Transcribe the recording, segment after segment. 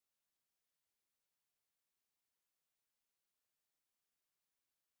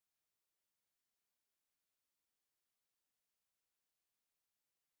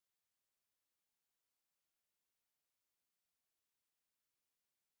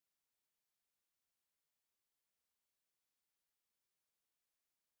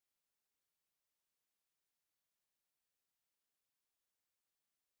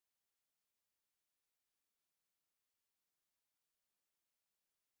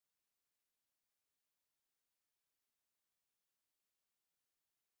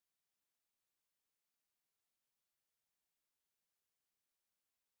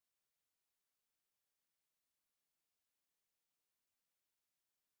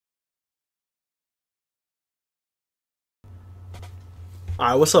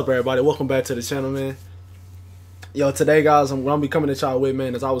Alright, what's up everybody? Welcome back to the channel, man. Yo, today guys, I'm gonna be coming at y'all with,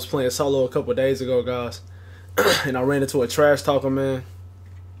 man, as I was playing solo a couple days ago, guys. And I ran into a trash talker, man.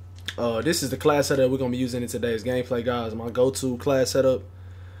 This is the class setup we're gonna be using in today's gameplay, guys. My go-to class setup.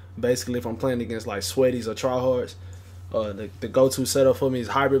 Basically, if I'm playing against like sweaties or tryhards, the go-to setup for me is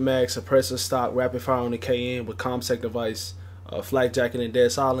hybrid mag, suppressor stock, rapid fire on the KN with ComSec device, flak jacket and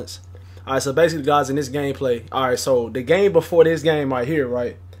dead silence. Alright, so basically guys, in this gameplay, alright, so the game before this game right here,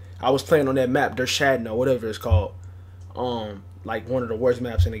 right, I was playing on that map, Der Schaden or whatever it's called. Like one of the worst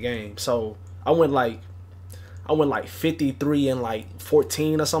maps in the game. So I went like 53 and like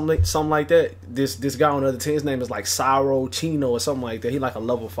 14 or something like that. This guy on the other team, his name is like Cyro Chino or something like that. He like a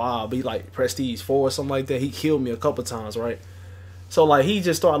level 5, but he like prestige 4 or something like that. He killed me a couple times, right? So like he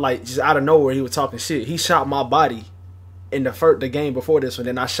just started like just out of nowhere, he was talking shit. He shot my body in the game before this one,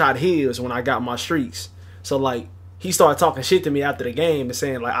 then I shot his when I got my streaks. So like he started talking shit to me after the game and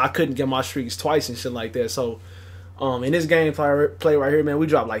saying like I couldn't get my streaks twice and shit like that. So in this game play right here, man, we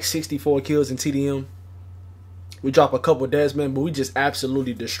dropped like 64 kills in TDM. We dropped a couple deaths, man, but we just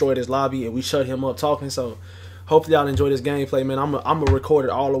absolutely destroyed his lobby and we shut him up talking. So hopefully y'all enjoy this gameplay, man. I'm gonna record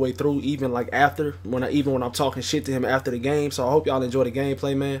it all the way through, even like after when I'm talking shit to him after the game. So I hope y'all enjoy the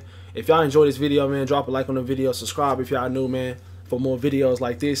gameplay, man. If y'all enjoy this video, man, drop a like on the video, subscribe if y'all new, man, for more videos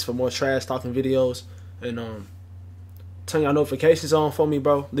like this, for more trash talking videos, and turn y'all notifications on for me,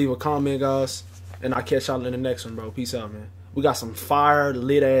 bro. Leave a comment, guys, and I'll catch y'all in the next one, bro. Peace out, man. We got some fire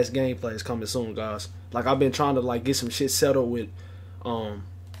lit ass gameplays coming soon, guys. Like I've been trying to like get some shit settled with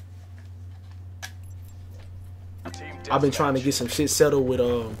I've been trying to get some shit settled with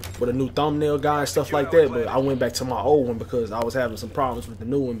a new thumbnail guy and stuff like that, but I went back to my old one because I was having some problems with the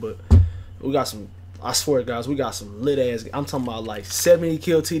new one. But we got some, I swear guys, we got some lit ass, I'm talking about like 70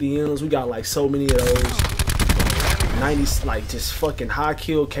 kill TDMs. We got like so many of those 90 like just fucking high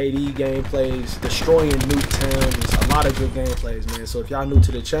kill KD gameplays, destroying Nuketown. There's a lot of good gameplays, man. So if y'all new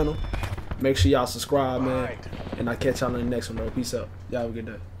to the channel, make sure y'all subscribe, man, and I'll catch y'all in the next one, bro. Peace out. Y'all have a good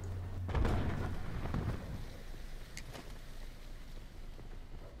day.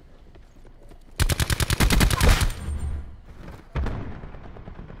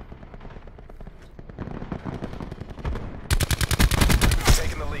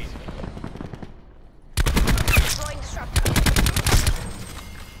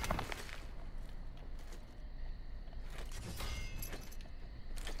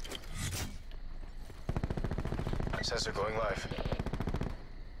 Sensor going live.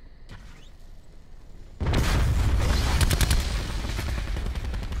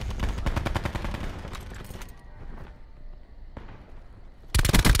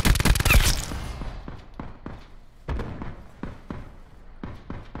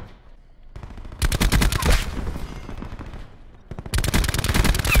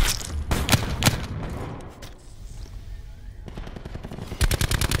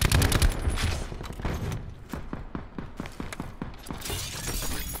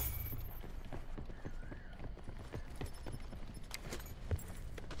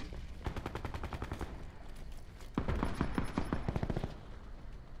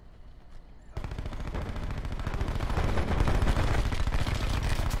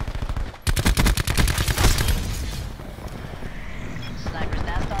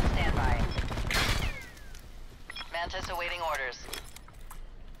 Awaiting orders.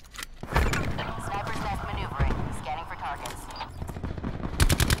 Sniper's nest maneuvering. Scanning for targets.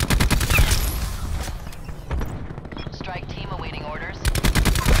 Strike team awaiting orders.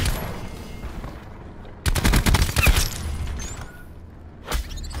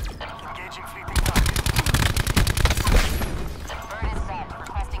 Engaging fleeting target. Bird is set.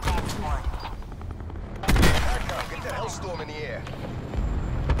 Requesting ground support. Get the hellstorm in the air.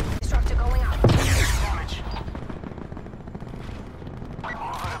 Structure going up. Damage.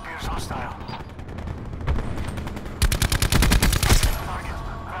 Hostile. Target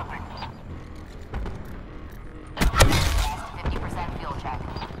grabbing. 50% fuel check.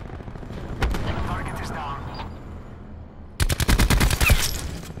 Target is down.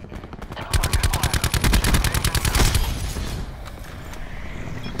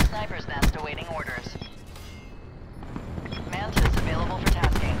 Sniper's nest awaiting orders. Mantis available for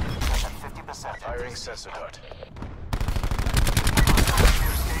tasking. 50%. Firing sensor dart.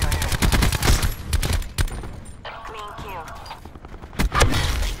 Clean kill.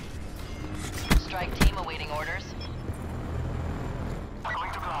 Strike team awaiting orders.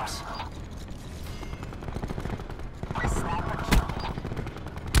 Going to glass. Sniper kill.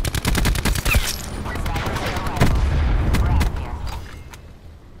 Sniper kill rifle. We're out of here.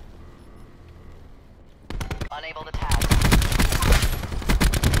 Unable to tag.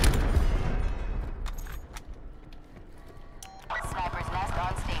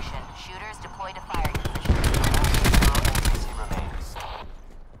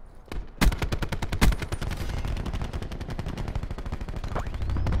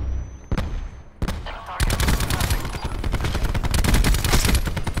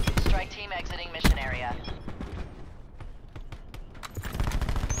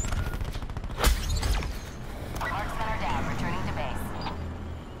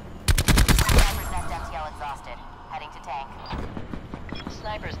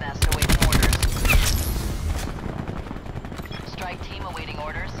 Awaiting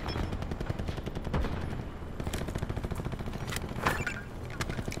orders.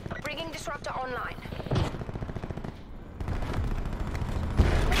 Bringing disruptor online.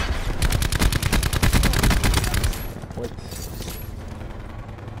 What?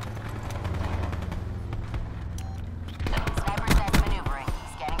 Sniper tech maneuvering.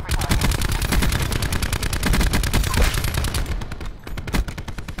 Scanning for targets.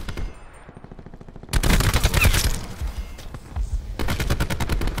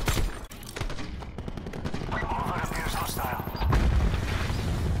 Movement appears hostile.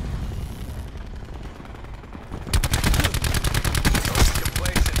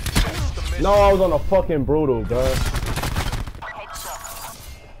 No, I was on a fucking brutal, bro. Headshot.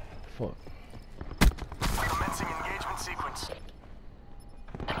 Fuck. Commencing engagement sequence.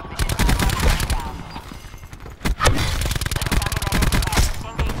 Mission timeline down.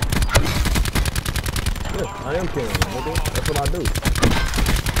 Yeah, I am killing him, nigga. That's what I do.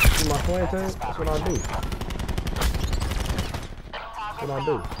 See my twin team? That's what I do. That's what I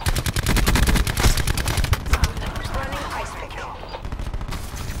do. Running ice pick.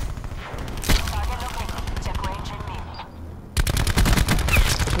 Check range and me.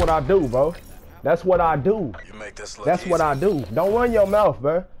 That's what I do, bro. That's what I do. You make this look That's easy. what I do. Don't run your mouth,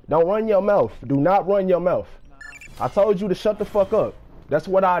 bro. Don't run your mouth. Do not run your mouth. I told you to shut the fuck up. That's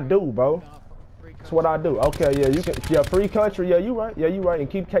what I do, bro. That's what I do. Okay, yeah, you can. Yeah, free country. Yeah, you right. Yeah, you right. And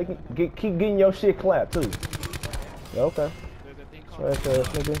keep getting your shit clapped too. Yeah, okay. Trash ass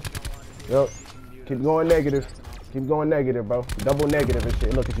nigga. Yep. Keep going negative. Keep going negative, bro. Double negative and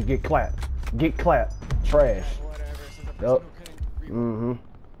shit. Look at you get clapped. Get clapped. Trash. Yep. Mm-hmm.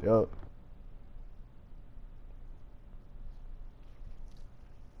 Yep.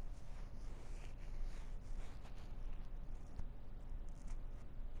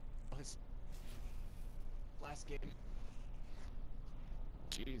 Last game.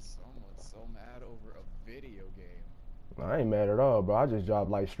 Jeez, someone's so mad over a video game. I ain't mad at all, bro. I just dropped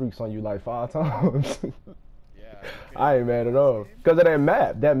like streaks on you like 5 times. Yeah. I ain't mad at all. Cause of that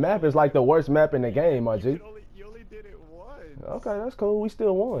map. That map is like the worst map in the game, my G. You only did it once. Okay, that's cool. We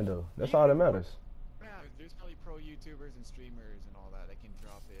still won though. That's all that matters. Yeah, there's probably pro YouTubers and streamers and all that that can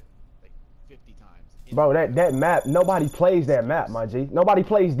drop it like 50 times. Bro, that map, nobody plays that map, my G. Nobody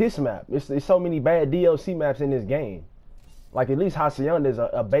plays this map. It's so many bad DLC maps in this game. Like at least Hacienda is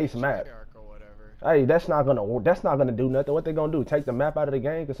a base map. Arc or whatever. Hey, that's not gonna do nothing. What they gonna do? Take the map out of the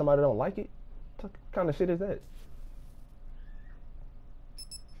game because somebody don't like it? What kind of shit is that?